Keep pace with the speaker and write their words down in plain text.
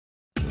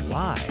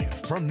Live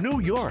from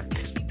New York,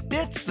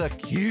 it's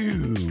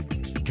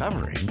theCUBE.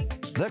 Covering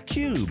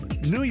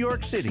theCUBE, New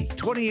York City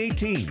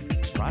 2018.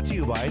 Brought to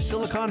you by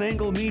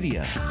SiliconANGLE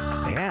Media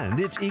and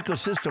its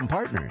ecosystem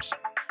partners.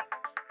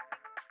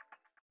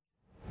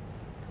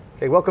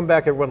 Hey, welcome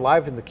back everyone,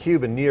 live in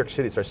theCUBE in New York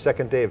City. It's our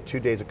second day of 2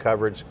 days of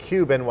coverage.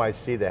 CUBE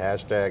NYC, the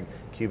hashtag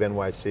CUBE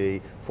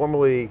NYC,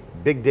 formerly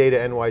Big Data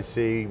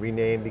NYC,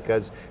 renamed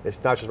because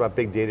it's not just about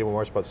big data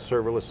anymore, it's about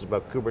serverless, it's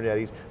about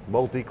Kubernetes,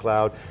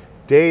 multi-cloud.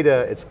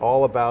 Data, it's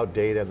all about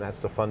data, and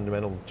that's the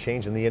fundamental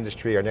change in the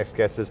industry. Our next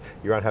guest is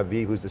Yaron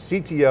Haviv, who's the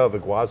CTO of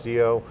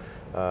Iguazio,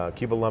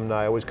 CUBE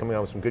alumni, always coming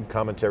on with some good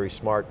commentary,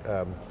 smart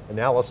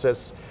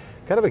analysis.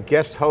 Kind of a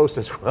guest host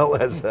as well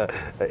as an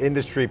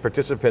industry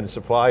participant,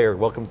 supplier.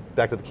 Welcome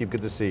back to theCUBE,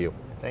 good to see you.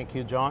 Thank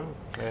you, John.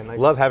 Nice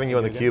Love having you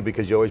on theCUBE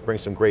because you always bring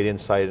some great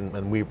insight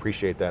and we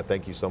appreciate that,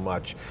 thank you so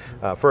much.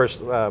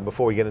 First,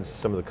 before we get into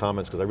some of the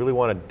comments, because I really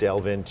want to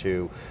delve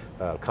into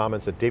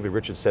comments that David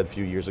Richards said a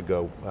few years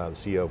ago, the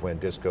CEO of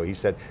WANdisco. He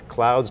said,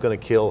 cloud's going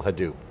to kill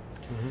Hadoop.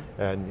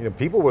 And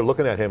people were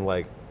looking at him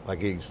like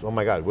he's, oh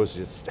my God, was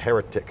this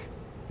heretic?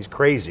 He's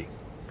crazy.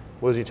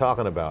 What is he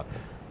talking about?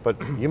 But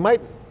you might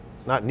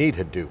not need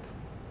Hadoop.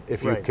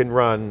 If you can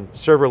run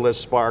serverless,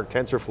 Spark,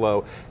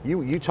 TensorFlow,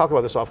 you talk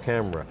about this off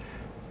camera.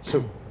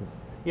 So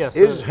yes,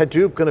 is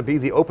Hadoop going to be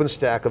the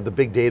OpenStack of the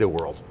big data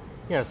world?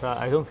 Yes,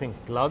 I don't think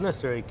cloud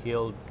necessarily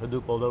killed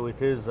Hadoop, although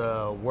it is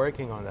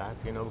working on that,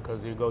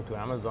 because you go to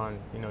Amazon,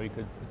 you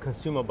could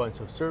consume a bunch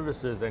of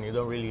services and you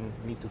don't really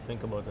need to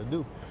think about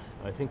Hadoop.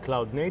 I think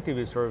cloud native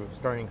is sort of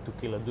starting to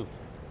kill Hadoop,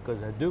 because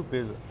Hadoop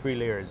is 3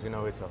 layers.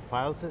 It's a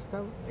file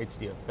system,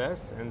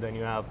 HDFS, and then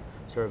you have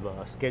sort of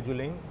a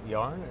scheduling,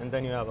 Yarn, and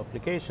then you have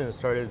applications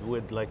started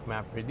with like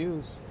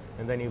MapReduce,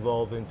 and then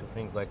evolve into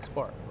things like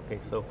Spark. Okay,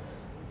 so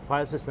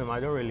file system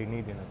I don't really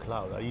need in a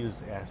cloud. I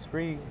use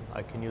S3,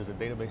 I can use a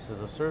database as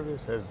a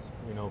service as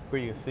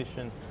pretty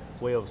efficient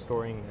way of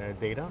storing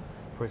data.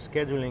 For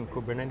scheduling,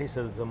 Kubernetes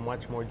is a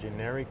much more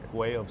generic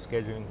way of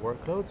scheduling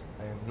workloads.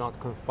 I am not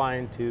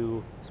confined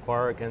to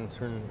Spark and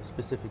certain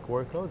specific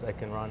workloads. I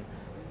can run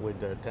with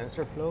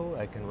TensorFlow,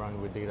 I can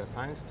run with data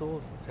science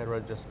tools,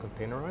 etc., just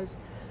containerized.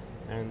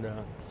 And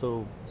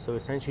so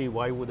essentially,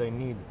 why would I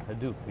need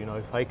Hadoop?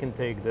 If I can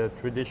take the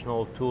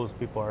traditional tools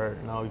people are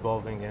now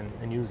evolving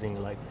and using,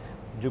 like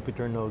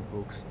Jupyter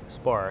Notebooks,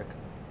 Spark,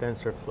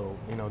 TensorFlow,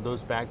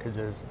 those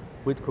packages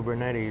with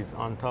Kubernetes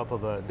on top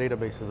of a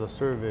database as a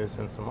service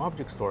and some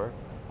object store,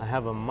 I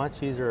have a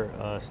much easier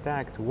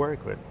stack to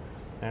work with.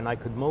 And I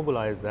could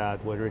mobilize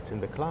that, whether it's in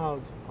the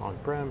cloud,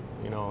 on-prem,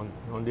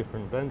 on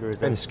different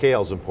vendors. And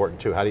scale is important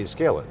too. How do you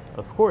scale it?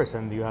 Of course,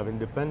 and you have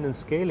independent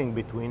scaling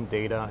between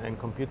data and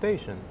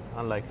computation,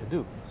 unlike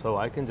Hadoop. So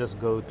I can just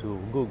go to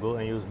Google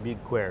and use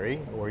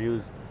BigQuery, or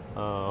use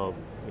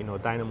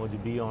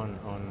DynamoDB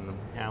on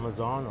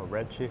Amazon or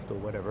Redshift or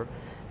whatever,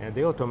 and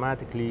they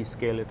automatically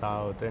scale it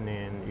out, and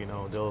then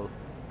they'll.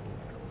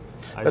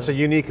 That's a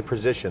unique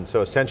position.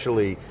 So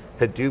essentially,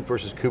 Hadoop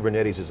versus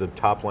Kubernetes is a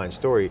top line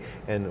story,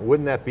 and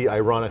wouldn't that be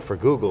ironic for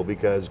Google,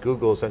 because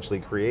Google essentially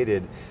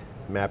created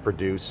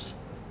MapReduce,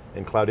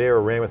 and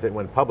Cloudera ran with it and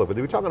went public, but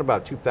they were talking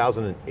about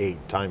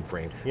 2008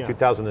 timeframe,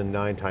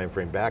 2009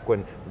 timeframe, back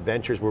when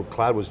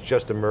cloud was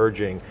just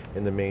emerging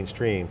in the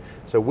mainstream.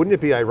 So wouldn't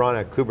it be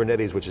ironic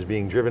Kubernetes, which is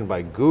being driven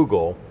by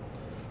Google,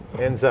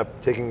 ends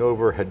up taking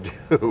over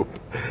Hadoop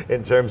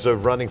in terms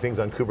of running things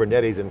on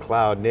Kubernetes and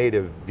cloud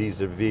native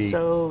vis-a-vis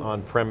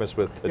on-premise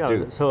with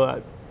Hadoop? Yeah,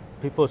 so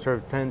people sort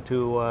of tend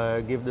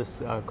to give this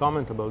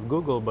comment about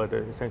Google, but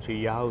essentially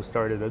Yahoo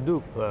started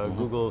Hadoop,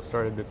 Google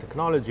started the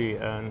technology,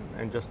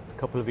 and just a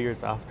couple of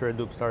years after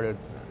Hadoop started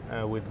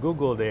with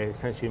Google, they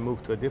essentially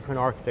moved to a different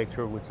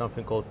architecture with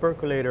something called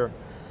Percolator.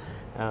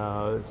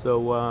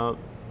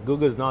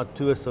 Google is not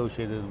too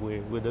associated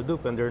with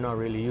Hadoop, and they're not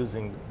really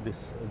using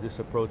this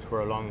approach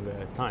for a long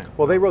time.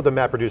 Well, they wrote the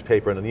MapReduce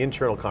paper, and in the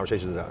internal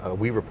conversations that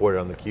we reported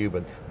on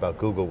theCUBE about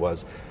Google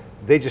was,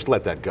 they just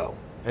let that go,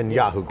 and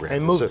Yahoo grabbed it.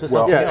 And moved to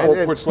something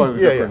else. Put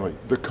slightly differently,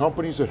 the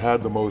companies that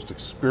had the most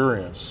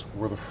experience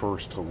were the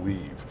first to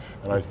leave.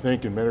 And I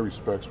think in many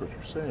respects what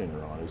you're saying,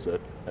 Ron, is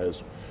that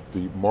as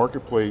the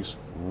marketplace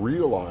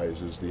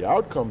realizes the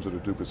outcomes that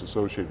Hadoop is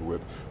associated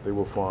with, they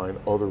will find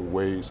other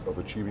ways of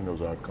achieving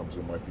those outcomes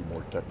that might be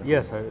more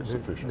technically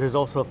sufficient. There's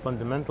also a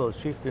fundamental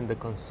shift in the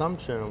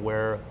consumption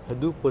where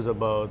Hadoop was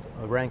about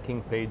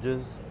ranking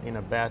pages in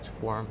a batch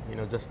form,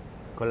 just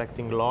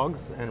collecting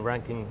logs and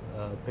ranking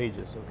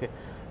pages, okay?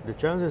 The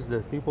challenges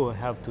that people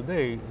have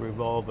today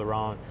revolve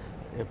around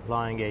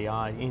applying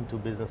AI into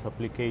business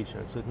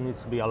applications. So it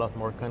needs to be a lot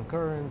more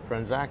concurrent,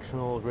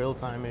 transactional,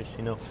 real-time-ish,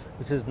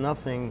 which is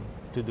nothing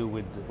to do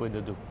with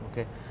Hadoop,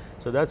 okay?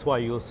 So that's why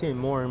you'll see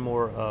more and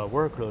more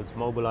workloads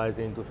mobilized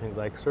into things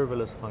like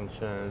serverless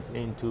functions,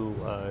 into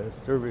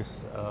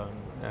service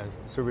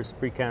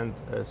pre-canned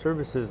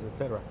services,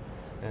 etc.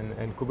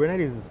 And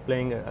Kubernetes is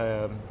playing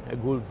a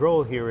good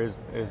role here, is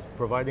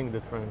providing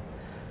the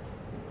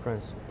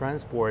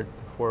transport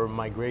for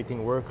migrating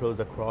workloads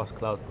across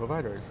cloud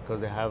providers,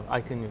 because I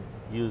can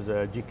use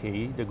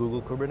GKE, the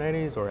Google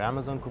Kubernetes, or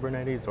Amazon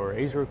Kubernetes, or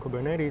Azure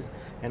Kubernetes,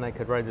 and I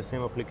could write the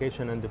same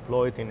application and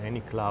deploy it in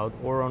any cloud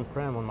or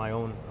on-prem on my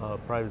own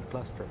private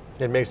cluster.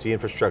 It makes the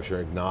infrastructure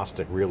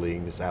agnostic, really,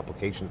 in this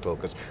application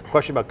focus.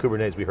 Question about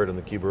Kubernetes, we heard on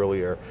theCUBE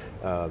earlier,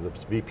 the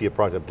VP of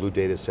product at Blue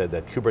Data said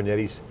that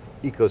Kubernetes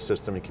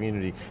ecosystem and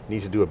community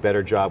needs to do a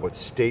better job with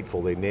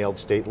stateful. They nailed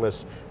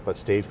stateless, but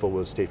stateful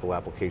was stateful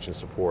application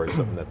support,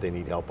 something that they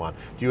need help on.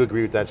 Do you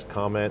agree with that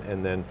comment?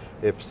 And then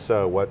if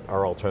so, what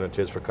are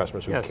alternatives for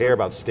customers who care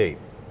about state?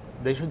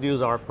 They should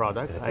use our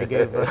product. I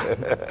gave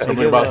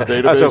something about the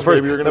database. So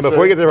maybe you're going to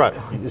before we get there,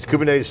 is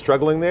Kubernetes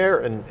struggling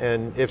there?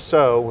 And if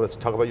so, let's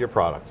talk about your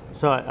product.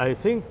 So I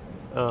think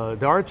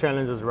there are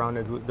challenges around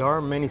it. There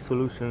are many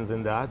solutions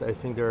in that. I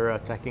think they're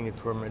attacking it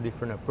from a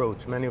different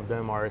approach. Many of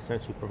them are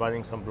essentially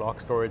providing some block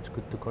storage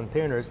to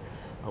containers,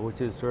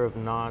 which is sort of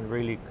not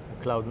really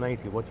cloud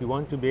native. What you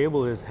want to be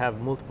able is have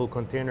multiple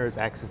containers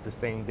access the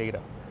same data.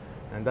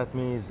 And that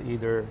means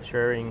either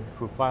sharing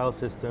through file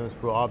systems,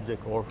 through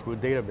object, or through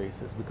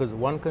databases, because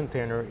one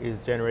container is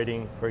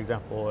generating, for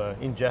example,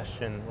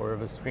 ingestion or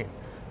of a stream.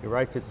 It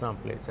writes it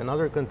someplace.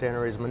 Another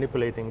container is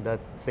manipulating that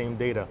same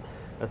data.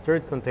 A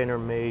third container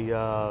may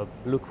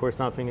look for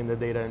something in the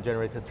data and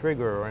generate a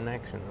trigger or an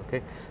action,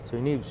 okay? So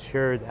you need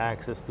shared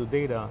access to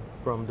data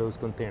from those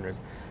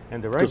containers.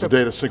 And because the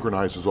data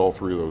synchronizes all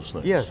three of those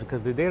things. Yes,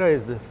 because the data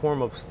is the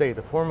form of state.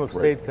 The form of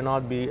state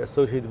cannot be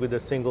associated with a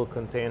single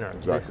container,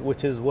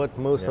 which is what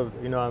most of,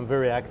 I'm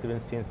very active in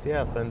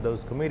CNCF and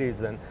those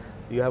committees, and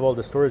you have all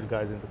the storage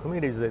guys in the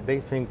committees that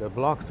they think that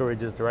block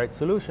storage is the right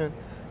solution,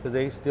 because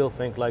they still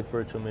think like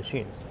virtual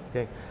machines,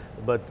 okay?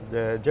 But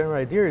the general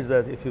idea is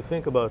that if you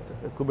think about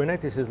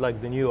Kubernetes is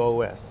like the new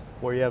OS,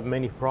 where you have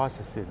many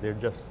processes, they're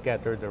just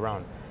scattered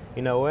around.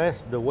 In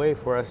OS, the way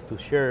for us to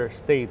share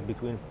state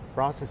between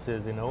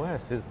processes in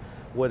OS is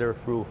whether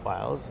through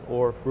files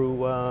or through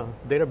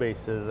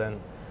databases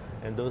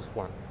and those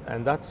forms.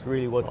 And that's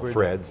really what we're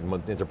threads,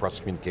 inter-process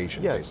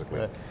communication,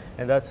 basically.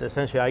 And that's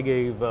essentially, I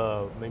gave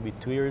maybe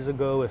 2 years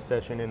ago a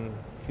session in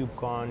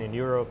KubeCon in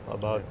Europe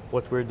about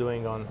what we're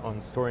doing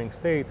on storing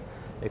state,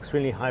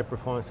 extremely high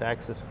performance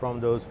access from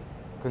those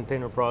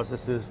container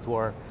processes to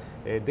our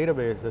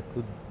database that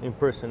could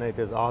impersonate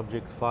as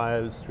object,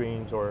 file,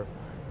 streams, or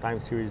time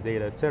series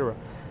data, etc.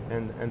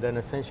 And then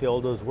essentially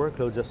all those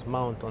workloads just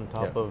mount on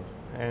top of,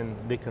 and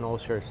they can all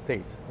share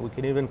state. We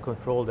can even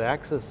control the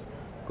access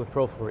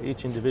control for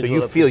each individual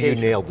So you feel you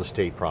nailed the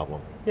state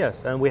problem?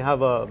 Yes, and we have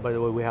by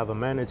the way, we have a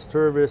managed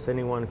service.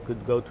 Anyone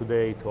could go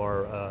today to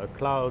our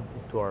cloud,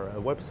 to our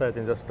website,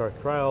 and just start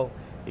trial.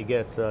 He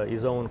gets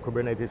his own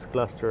Kubernetes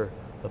cluster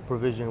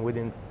provision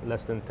within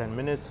less than 10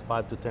 minutes,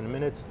 5 to 10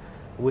 minutes,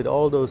 with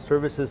all those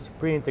services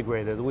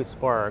pre-integrated with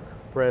Spark,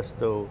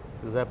 Presto,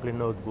 Zeppelin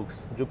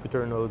notebooks,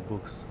 Jupyter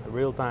notebooks,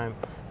 real-time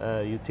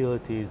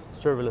utilities,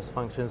 serverless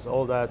functions,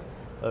 all that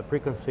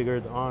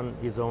pre-configured on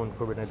his own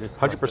Kubernetes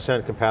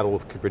 100% compatible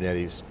with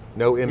Kubernetes,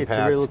 no impact. It's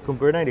a real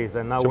Kubernetes,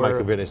 and now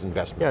we're Kubernetes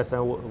investment. Yes,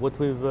 and what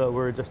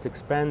we're just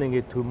expanding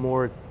it to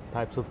more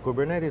types of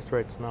Kubernetes.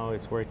 Right now,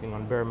 it's working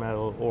on bare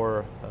metal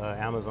or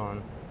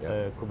Amazon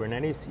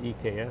Kubernetes,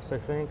 EKS, I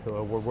think.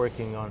 We're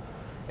working on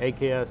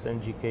AKS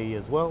and GKE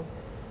as well,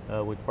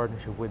 with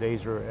partnership with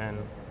Azure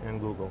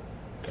and Google.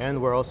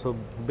 And we're also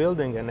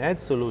building an edge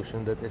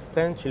solution that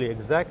essentially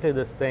exactly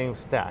the same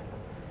stack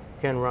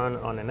can run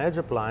on an edge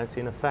appliance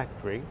in a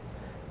factory,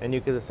 and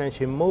you can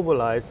essentially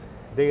mobilize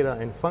data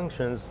and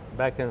functions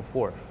back and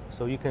forth.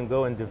 So you can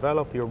go and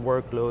develop your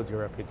workload,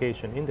 your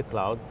application in the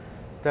cloud,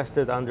 test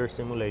it under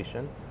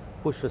simulation,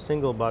 push a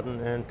single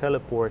button and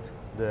teleport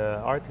the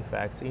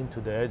artifacts into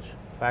the edge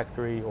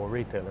factory or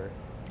retailer.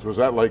 So is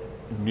that like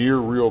near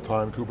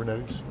real-time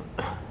Kubernetes?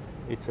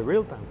 It's a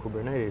real-time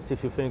Kubernetes.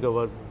 If you think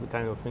about the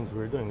kind of things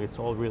we're doing, it's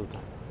all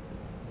real-time.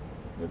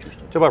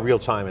 Interesting. Talk about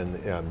real-time in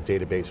the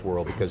database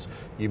world, because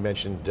you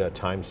mentioned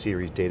time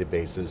series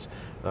databases,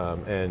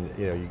 and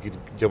you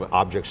could do an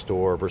object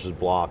store versus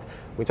block.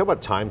 When we talk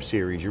about time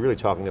series, you're really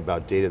talking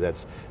about data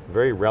that's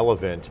very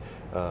relevant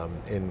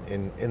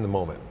in the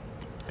moment,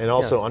 and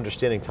also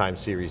understanding time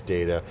series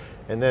data,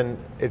 and then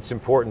its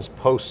importance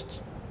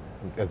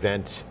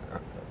post-event,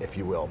 if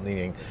you will,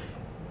 meaning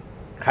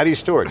how do you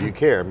store it? Do you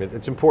care? I mean,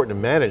 it's important to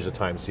manage the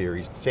time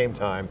series. At the same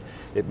time,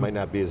 it might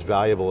not be as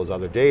valuable as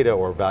other data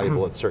or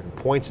valuable at certain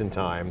points in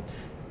time,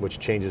 which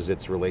changes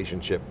its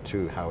relationship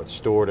to how it's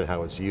stored and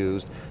how it's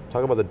used.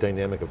 Talk about the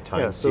dynamic of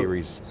time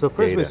series So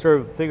first data. we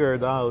sort of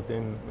figured out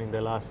in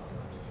the last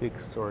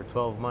 6 or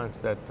 12 months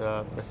that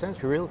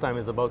essentially real time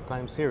is about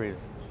time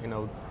series.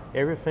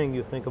 Everything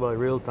you think about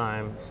real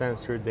time,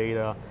 sensor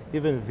data,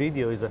 even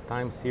video is a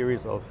time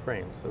series of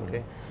frames,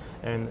 okay?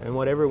 And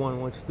what everyone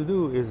wants to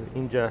do is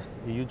ingest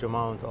a huge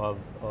amount of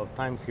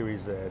time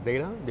series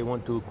data. They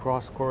want to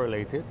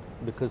cross-correlate it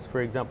because,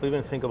 for example,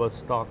 even think about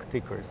stock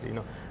tickers.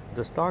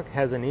 The stock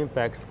has an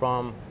impact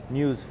from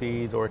news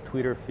feeds or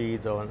Twitter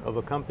feeds of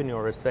a company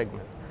or a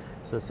segment.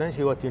 So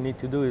essentially what you need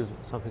to do is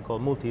something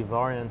called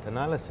multivariant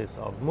analysis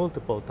of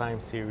multiple time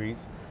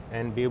series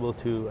and be able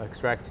to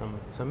extract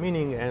some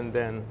meaning, and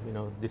then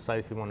decide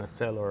if you want to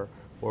sell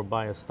or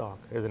buy a stock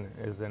as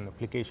an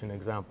application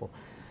example.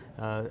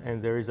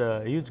 And there is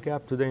a huge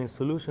gap today in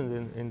solutions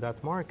in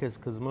that market,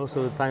 because most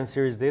of the time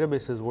series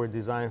databases were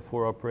designed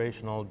for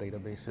operational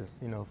databases,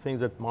 things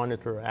that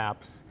monitor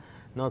apps,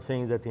 not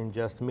things that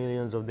ingest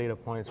millions of data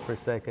points per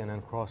second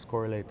and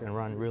cross-correlate and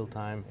run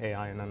real-time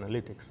AI and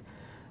analytics.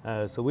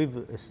 So we've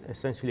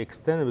essentially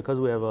extended, because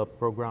we have a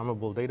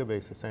programmable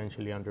database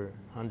essentially under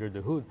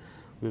the hood,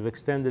 we've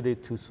extended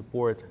it to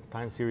support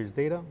time series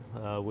data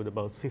with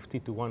about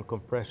 50-to-1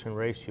 compression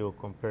ratio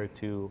compared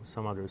to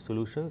some other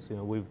solutions.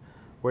 We've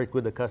worked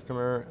with the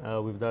customer,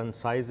 we've done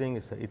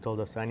sizing. He told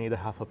us, I need a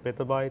half a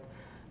petabyte.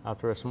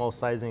 After a small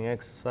sizing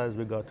exercise,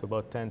 we got to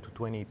about 10 to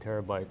 20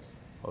 terabytes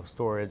of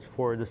storage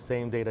for the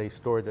same data he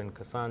stored in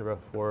Cassandra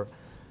for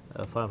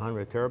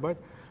 500 terabyte.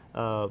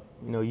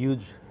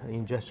 Huge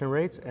ingestion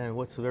rates, and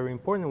what's very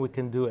important, we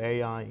can do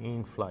AI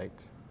in flight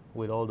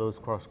with all those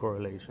cross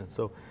correlations.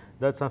 So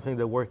that's something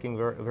that's working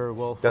very, very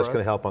well for us. That's going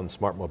to help on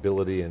smart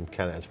mobility, and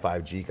kind of as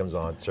 5G comes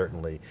on,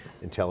 certainly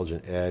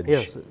intelligent edge.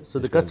 Yes, so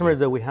the customers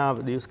that we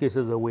have, the use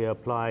cases that we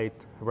applied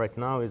right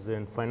now is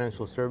in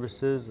financial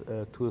services,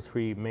 2 or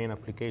 3 main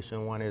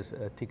applications. One is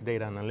tick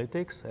data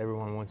analytics.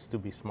 Everyone wants to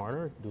be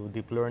smarter, do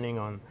deep learning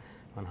on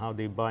how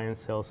they buy and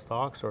sell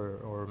stocks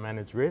or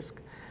manage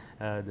risk.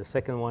 The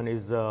second one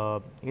is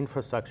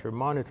infrastructure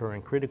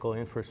monitoring, critical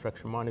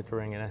infrastructure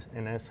monitoring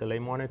and SLA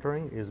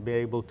monitoring, is be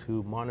able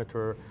to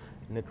monitor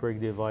network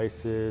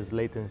devices,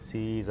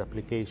 latencies,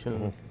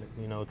 application,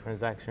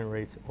 transaction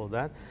rates, all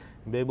that.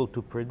 Be able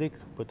to predict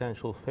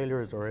potential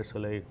failures or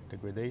SLA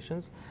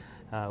degradations.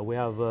 We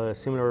have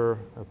similar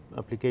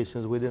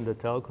applications within the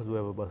telcos. We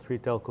have about 3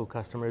 telco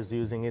customers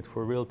using it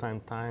for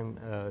real-time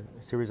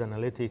series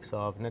analytics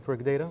of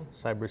network data,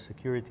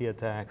 cybersecurity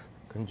attacks,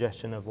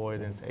 congestion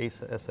avoidance,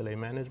 SLA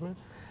management,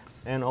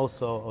 and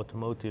also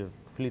automotive,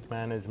 fleet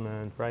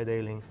management,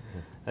 ride-hailing.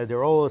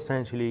 They're all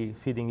essentially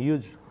feeding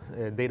huge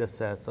data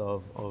sets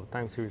of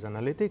time series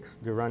analytics.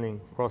 They're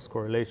running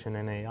cross-correlation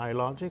and AI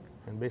logic,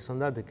 and based on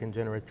that, they can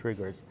generate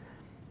triggers.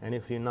 And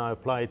if you now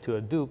apply it to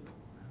Hadoop,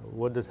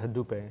 what does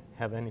Hadoop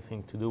have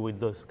anything to do with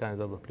those kinds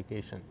of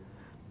applications?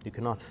 You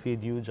cannot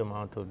feed huge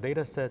amount of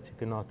data sets, you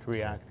cannot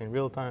react in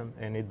real time,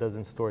 and it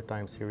doesn't store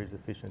time series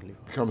efficiently.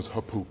 Becomes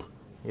Hadoop.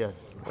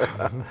 Yes,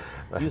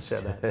 you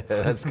said that.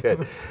 That's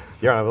good.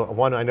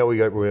 Yaron, I know we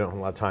don't have a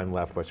lot of time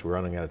left, but we're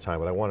running out of time,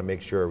 but I want to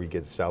make sure we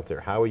get this out there.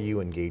 How are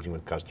you engaging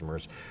with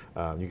customers?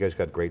 You guys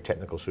got great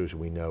technical solution.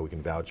 We know, we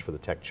can vouch for the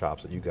tech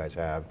chops that you guys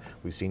have.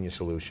 We've seen your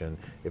solution.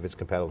 If it's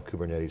compatible with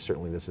Kubernetes,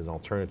 certainly this is an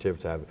alternative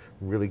to have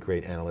really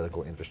great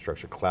analytical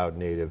infrastructure, cloud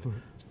native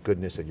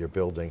goodness that you're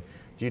building.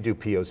 Do you do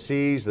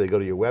POCs? Do they go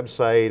to your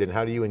website? And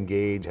how do you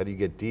engage? How do you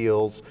get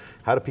deals?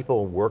 How do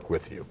people work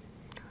with you?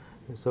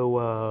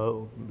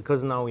 So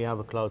because now we have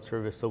a cloud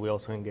service, so we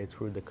also engage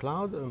through the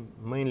cloud.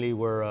 Mainly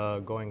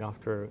we're going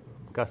after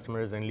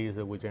customers and leads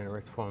that we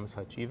generate from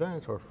such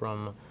events or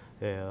from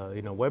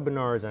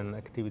webinars and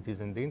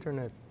activities in the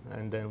internet,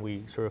 and then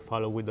we sort of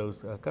follow with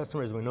those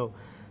customers. We know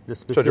the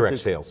specific— So direct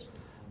sales?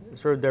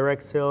 Sort of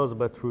direct sales,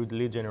 but through the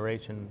lead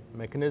generation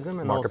mechanism.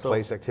 And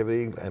marketplace also,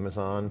 activity,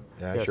 Amazon,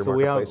 Azure, so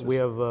marketplaces? we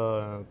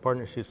have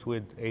partnerships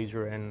with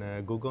Azure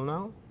and Google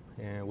now.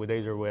 With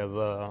Azure, we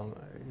have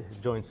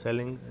joint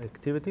selling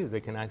activities.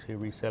 They can actually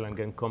resell and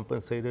get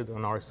compensated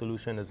on our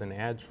solution as an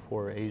edge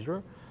for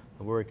Azure.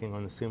 We're working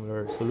on a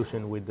similar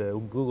solution with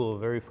Google,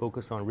 very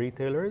focused on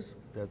retailers.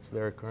 That's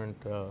their current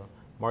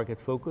market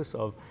focus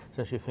of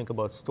essentially think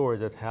about stores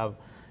that have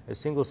a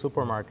single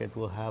supermarket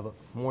will have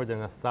more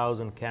than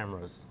 1,000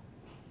 cameras,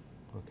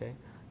 okay?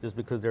 Just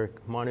because they're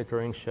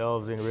monitoring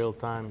shelves in real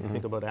time. You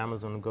think about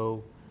Amazon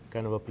Go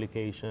kind of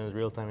applications,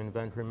 real-time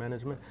inventory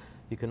management.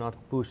 You cannot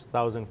push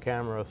 1,000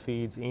 camera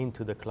feeds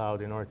into the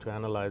cloud in order to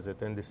analyze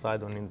it and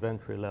decide on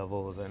inventory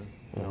levels and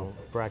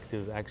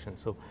proactive action.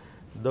 So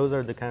those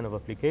are the kind of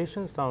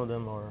applications. Some of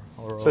them are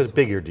So it's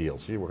bigger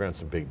deals. You're working on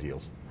some big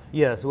deals.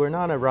 Yes, we're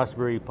not a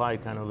Raspberry Pi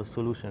kind of a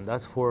solution.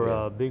 That's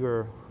for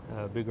bigger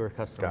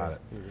customers. Got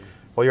it.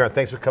 Well, Yaron,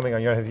 thanks for coming on.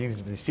 Yaron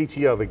Haviv, the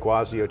CTO of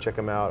Iguazio. Check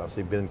him out.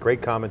 Obviously, been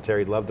great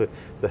commentary. Love the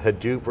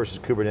Hadoop versus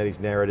Kubernetes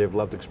narrative.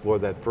 Love to explore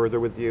that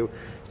further with you.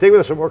 Stay with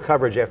us for more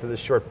coverage after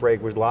this short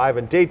break. We're live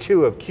on day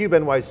 2 of CUBE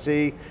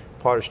NYC,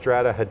 part of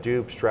Strata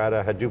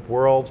Hadoop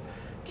World,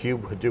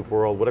 CUBE Hadoop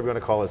World, whatever you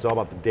want to call it. It's all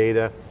about the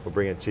data. We'll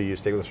bring it to you.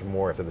 Stay with us for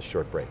more after this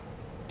short break.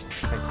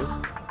 Thank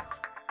you.